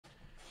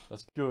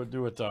Let's go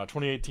do it.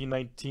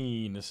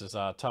 2018-19. This is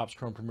Topps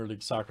Chrome Premier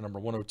League Soccer number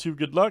 102.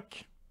 Good luck.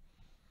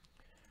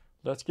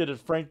 Let's get it.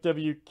 Frank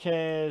W.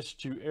 Cash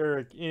to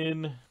Eric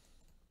N.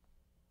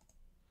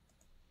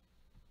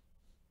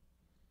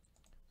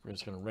 We're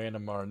just going to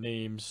random our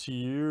names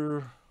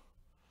here.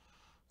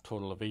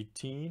 Total of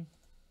 18.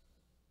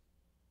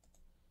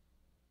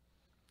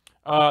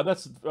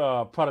 That's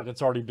a product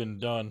that's already been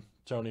done,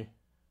 Tony.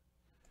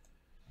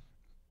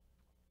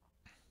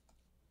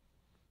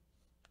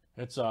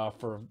 It's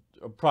for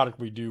a product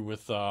we do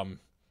with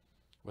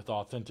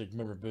authentic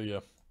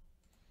memorabilia.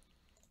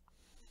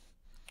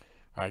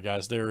 All right,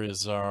 guys, there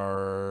is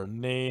our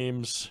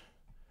names.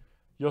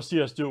 You'll see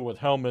us do it with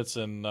helmets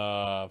and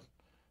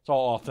it's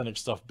all authentic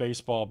stuff.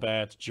 Baseball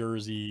bats,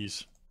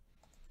 jerseys.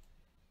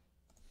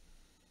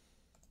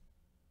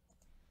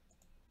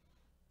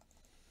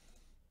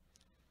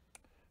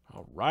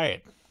 All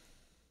right.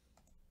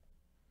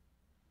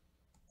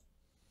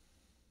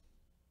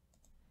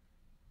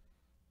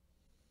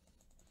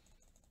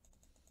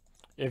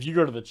 If you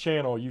go to the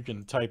channel, you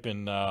can type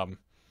in the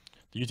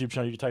YouTube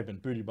channel. You can type in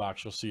Booty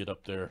Box. You'll see it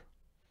up there.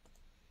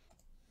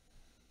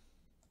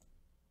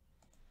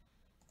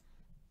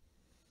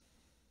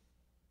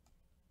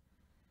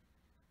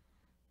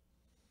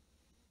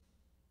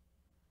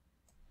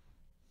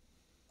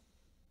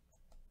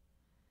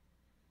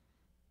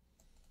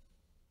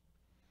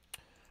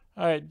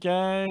 All right,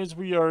 guys,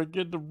 we are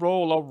good to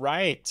roll. All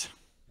right.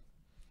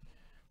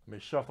 Let me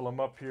shuffle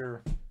them up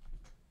here.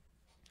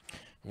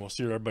 We'll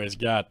see what everybody's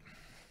got.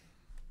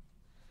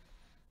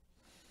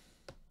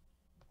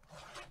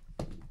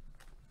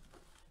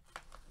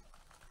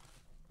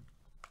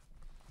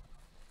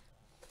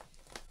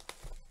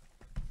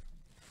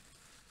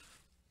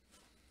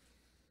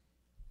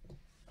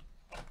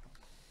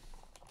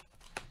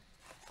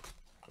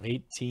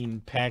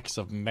 $18 packs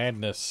of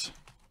madness.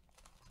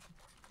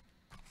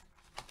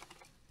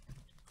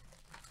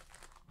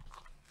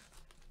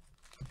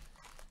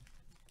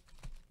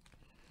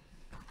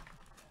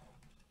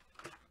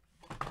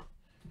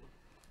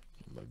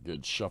 A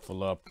good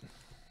shuffle up.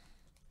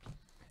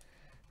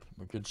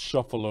 A good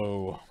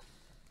shuffle-o.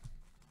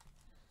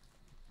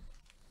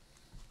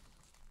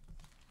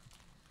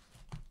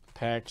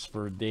 Packs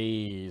for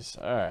days.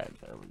 All right,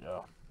 there we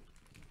go.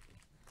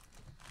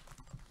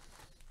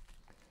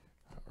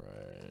 All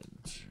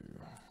right.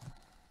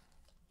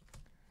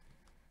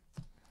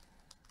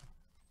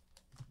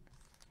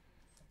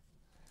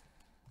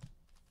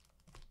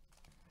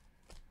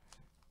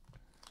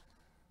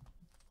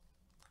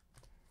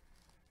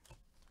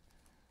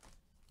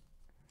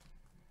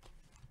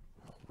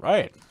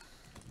 Right.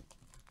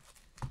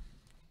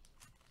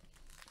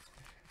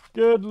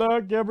 Good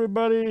luck,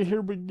 everybody. Here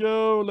we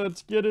go.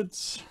 Let's get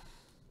it.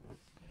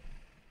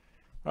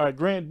 All right,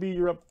 Grant B,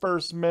 you're up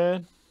first,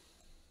 man.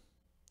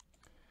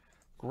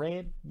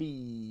 Grant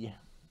B.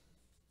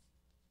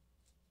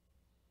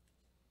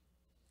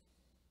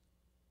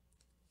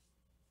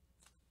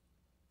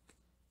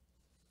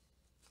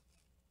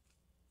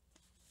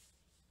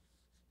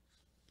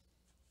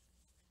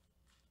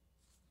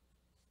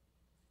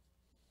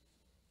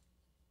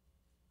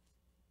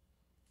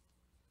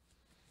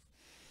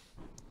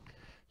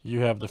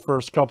 You have the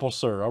first couple,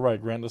 sir. All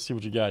right, Grant, let's see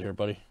what you got here,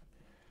 buddy.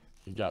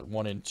 You got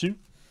 1 and 2.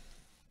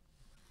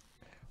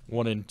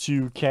 1 and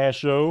 2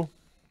 Casho.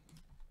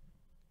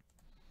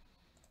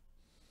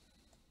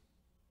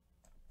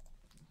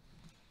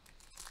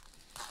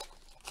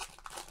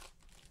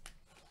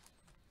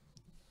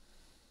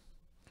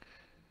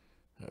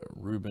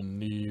 Ruben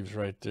Neves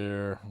right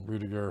there.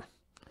 Rudiger.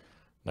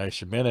 Nice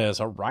Jimenez.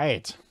 All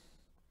right.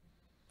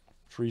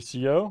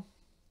 Tricio.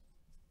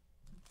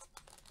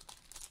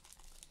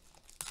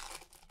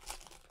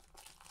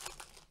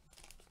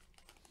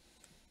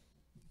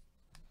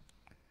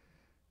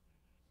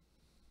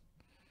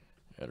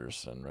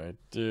 Ederson right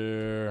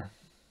there.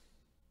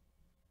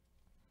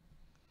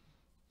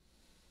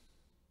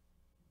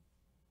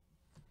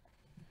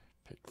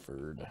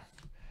 Pickford.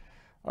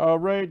 All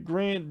right,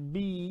 Grant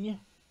B.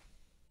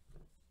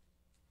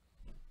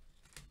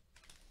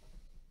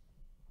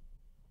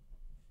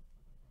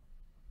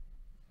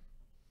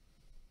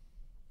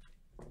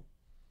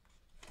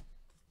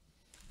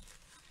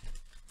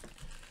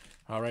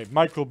 All right,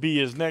 Michael B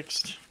is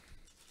next.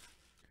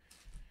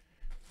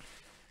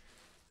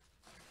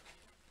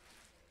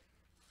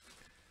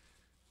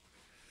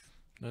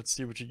 Let's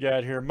see what you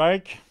got here,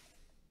 Mike.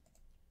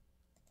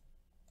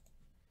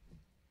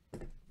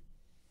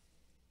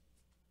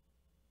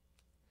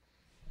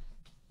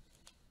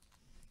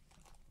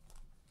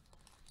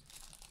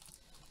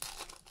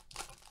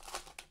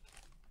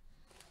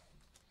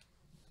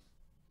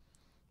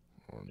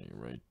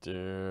 Right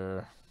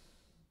there.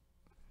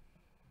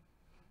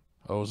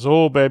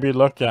 Ozil, baby,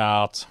 look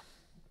out.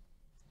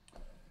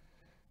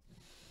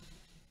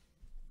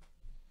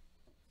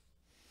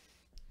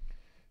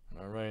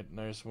 All right,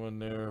 nice one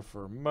there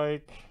for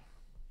Mike.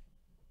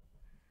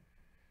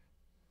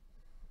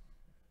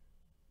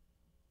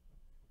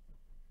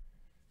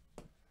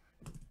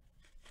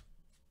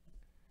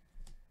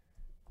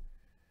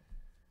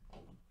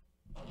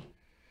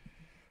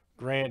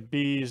 Grant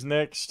B is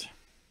next.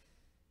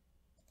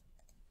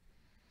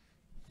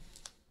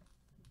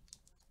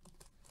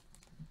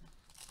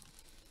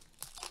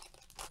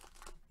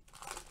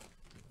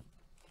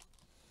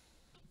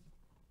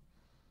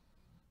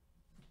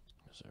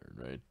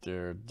 Right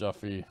there,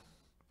 Duffy,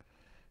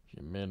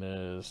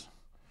 Jimenez.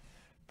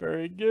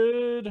 Very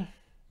good.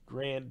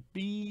 Grant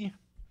B.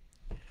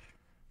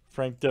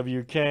 Frank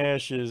W.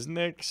 Cash is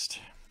next.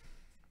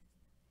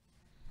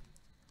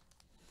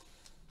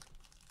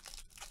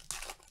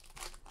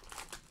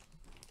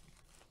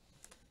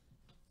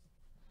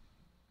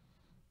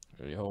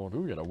 Ready, hold.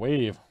 Ooh, we got a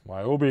wave.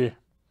 Wyobi.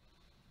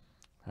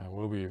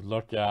 Wyobi,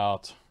 look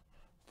out.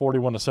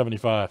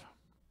 41/75.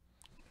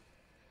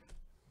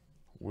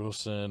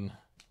 Wilson,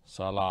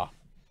 Salah.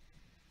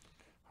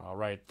 All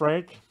right,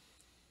 Frank.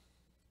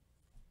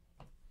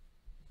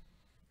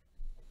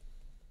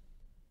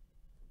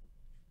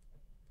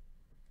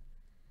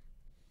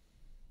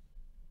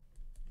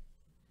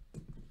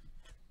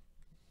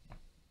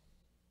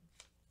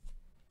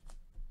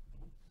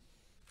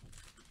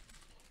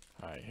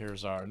 All right,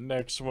 here's our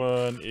next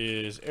one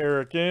is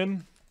Eric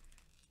N.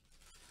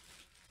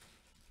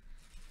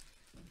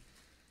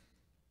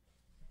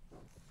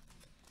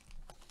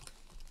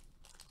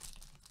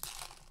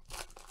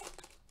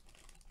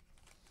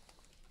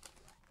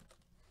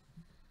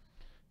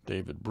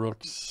 David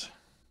Brooks,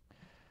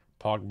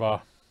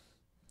 Pogba.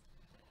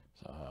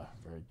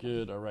 Very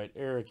good. All right,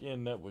 Eric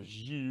N, that was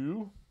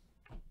you.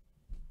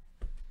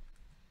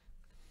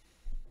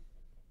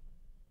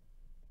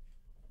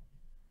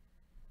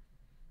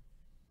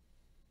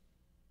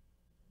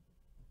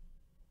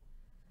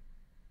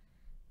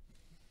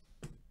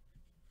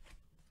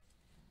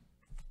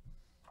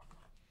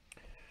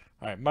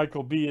 All right,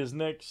 Michael B is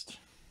next.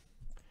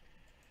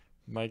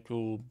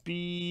 Michael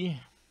B.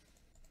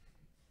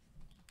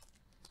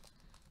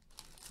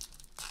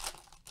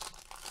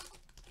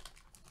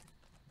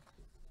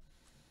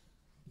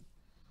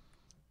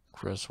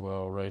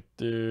 Cresswell right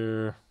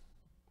there.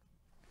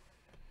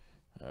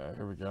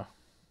 Here we go.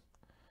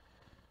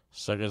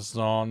 Seconds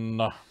on.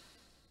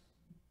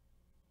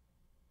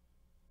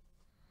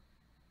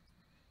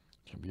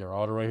 Can be our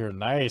auto right here.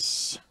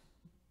 Nice.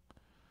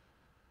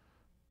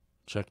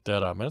 Check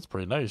that out, man. That's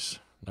pretty nice.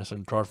 Nice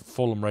looking card for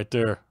Fulham right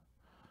there.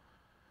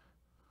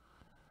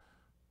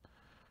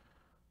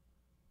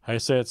 How you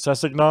say it?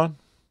 Sessignon?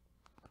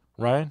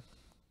 Ryan?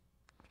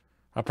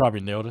 I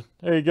probably nailed it.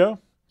 There you go.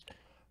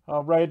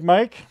 All right,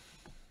 Mike.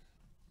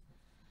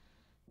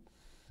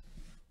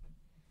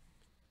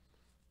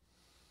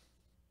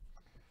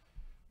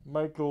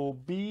 Michael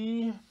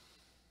B.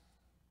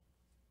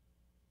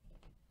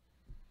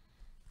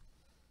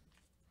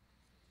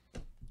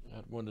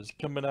 That one is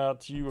coming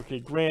out to you. Okay,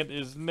 Grant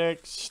is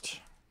next.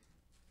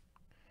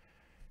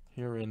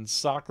 Here in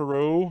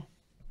Sakura.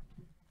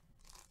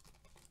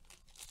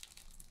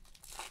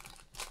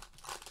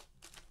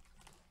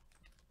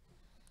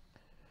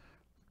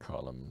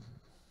 Column.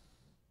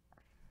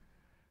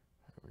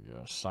 There we go.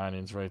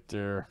 Signings right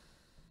there.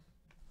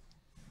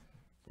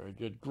 Very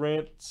good,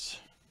 Grant.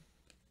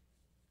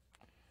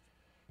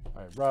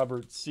 All right,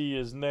 Robert C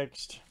is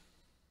next.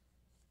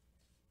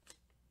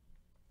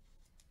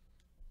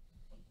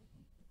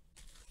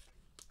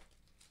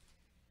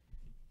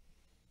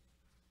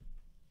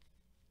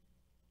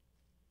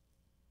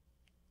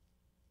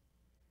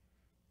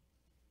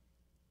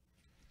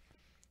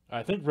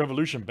 I think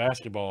Revolution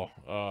Basketball,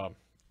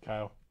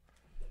 Kyle.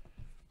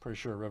 Pretty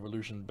sure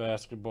Revolution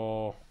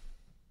Basketball.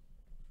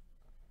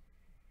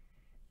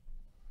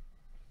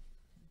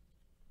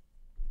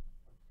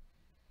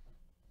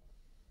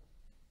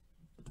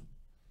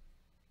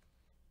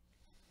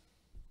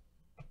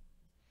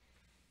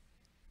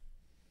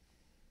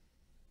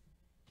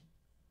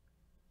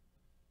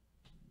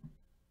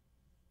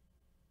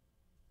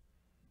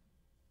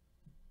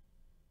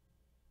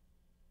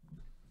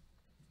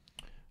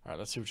 All right,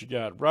 let's see what you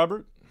got,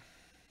 Robert.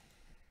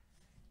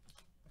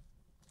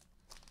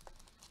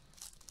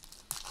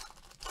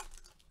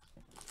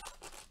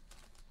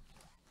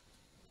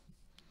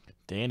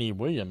 Danny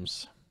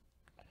Williams.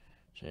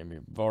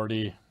 Jamie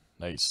Vardy.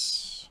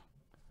 Nice.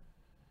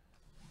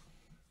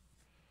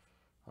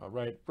 All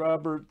right,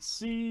 Robert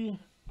C.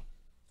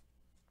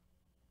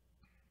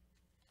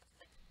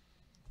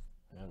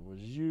 That was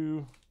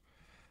you.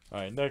 All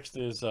right, next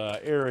is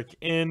Eric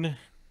N.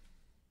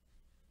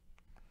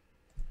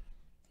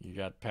 You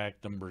got pack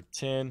number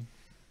 10.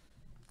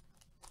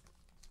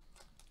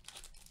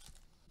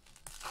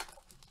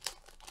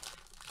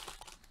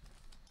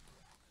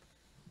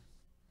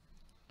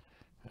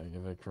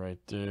 Agovic right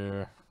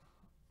there.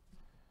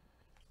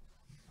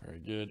 Very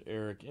good.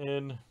 Eric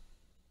N.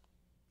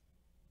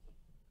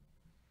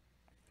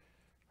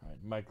 All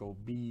right, Michael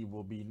B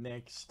will be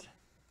next.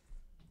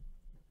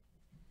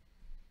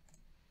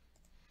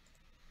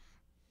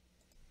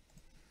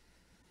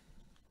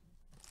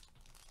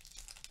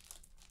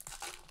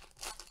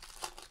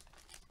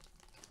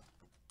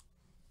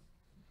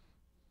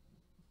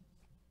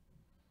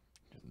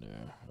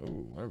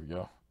 Oh, there we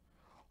go.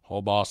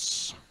 Whole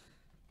boss.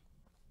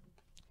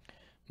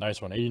 Nice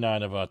one.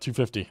 89 of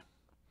 250.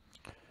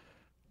 Right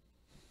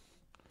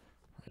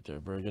there.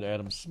 Very good,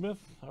 Adam Smith.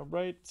 All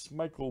right.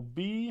 Michael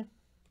B.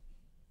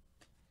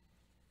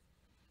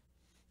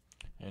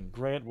 And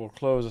Grant will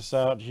close us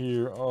out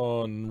here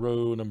on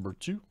row number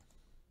 2.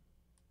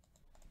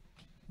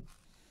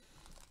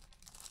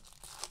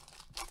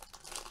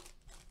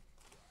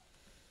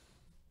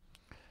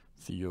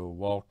 Theo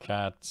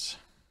Walcott.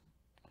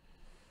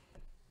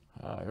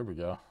 Here we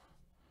go.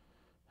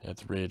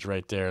 That's Ridge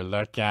right there.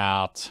 Look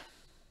out.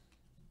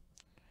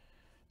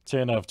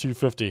 10 of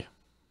 250.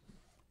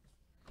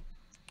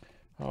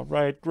 All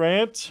right,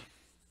 Grant.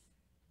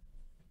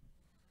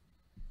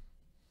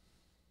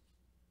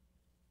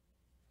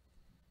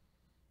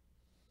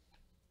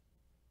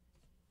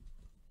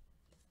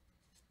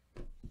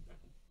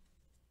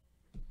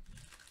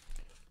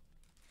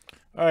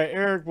 All right,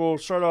 Eric, we'll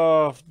start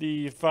off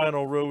the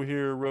final row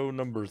here, row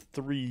number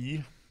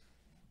 3.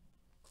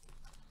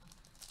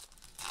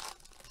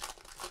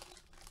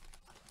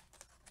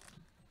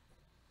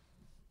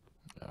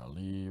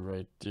 Ali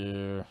right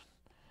there.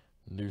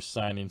 New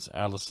signings,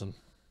 Allison.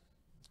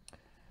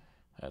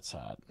 That's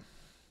hot.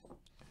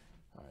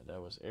 All right,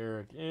 that was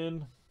Eric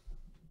in.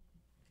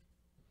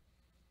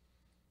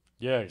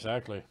 Yeah,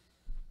 exactly.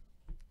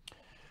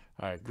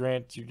 All right,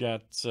 Grant, you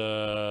got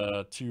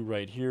 2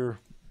 right here.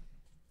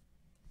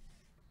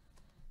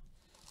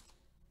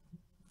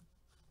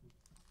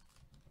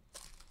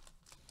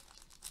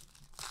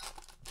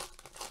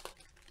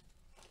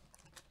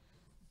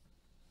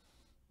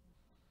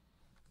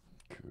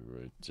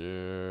 Right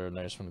there.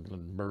 Nice one,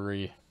 Glenn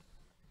Murray.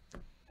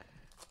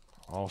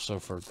 Also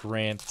for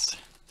Grant.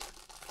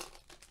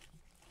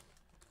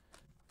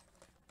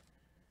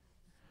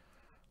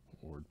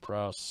 Ward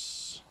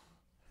Prowse.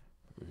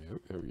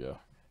 Here we go.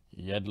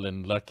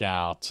 Yedlin, look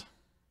out.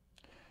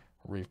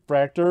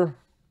 Refractor.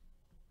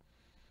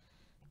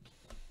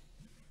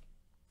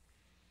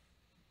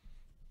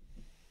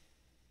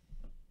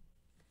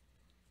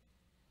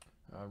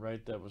 All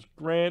right, that was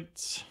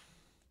Grant.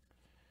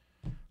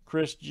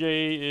 Chris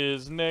J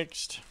is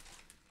next.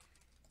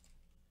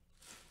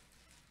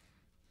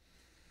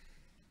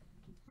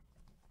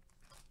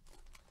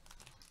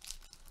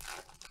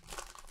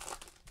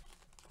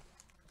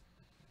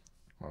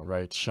 All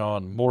right,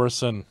 Sean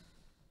Morrison.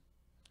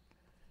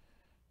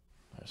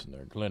 Nice in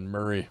there. Glenn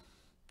Murray.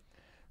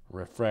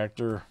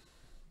 Refractor.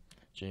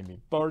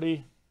 Jamie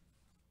Barty.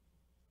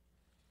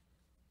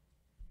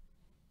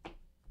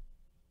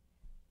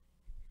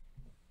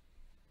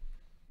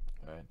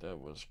 All right, that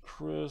was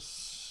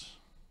Chris.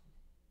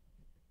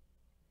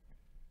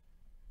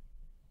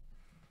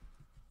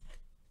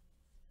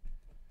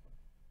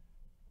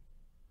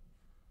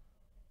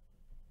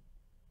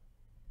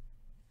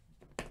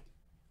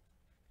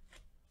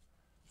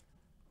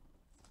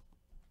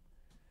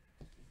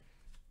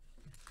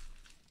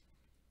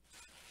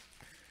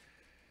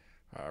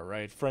 All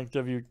right, Frank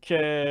W.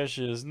 Cash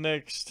is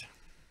next.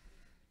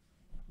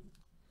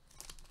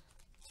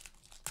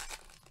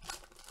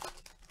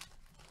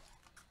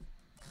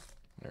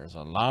 There's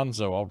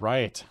Alonzo. All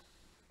right.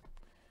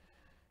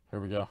 Here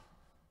we go.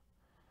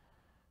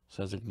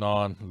 Says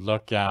Ignon,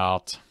 look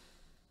out.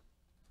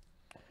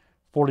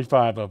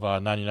 45 of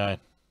 99.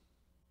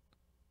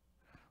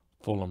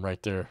 Fulham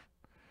right there.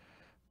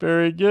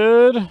 Very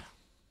good.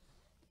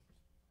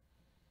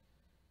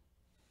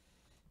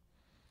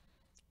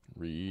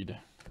 Reed.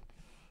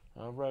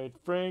 All right,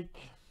 Frank.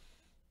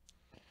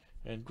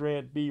 And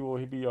Grant B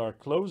will be our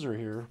closer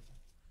here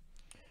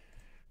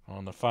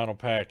on the final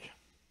pack.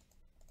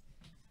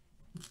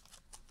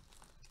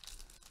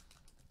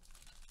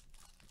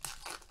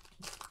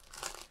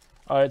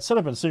 It's set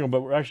up in single, but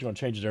we're actually going to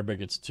change it. Everybody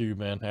gets 2,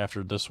 man,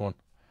 after this one.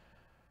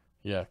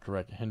 Yeah,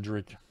 correct.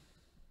 Hendrick.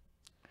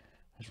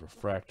 There's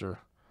Refractor.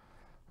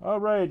 All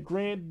right,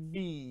 Grant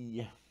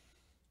B.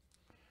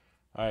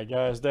 All right,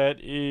 guys, that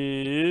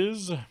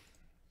is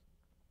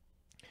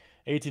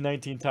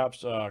 18-19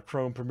 Topps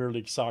Chrome Premier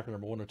League Soccer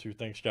number 102.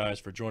 Thanks, guys,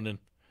 for joining.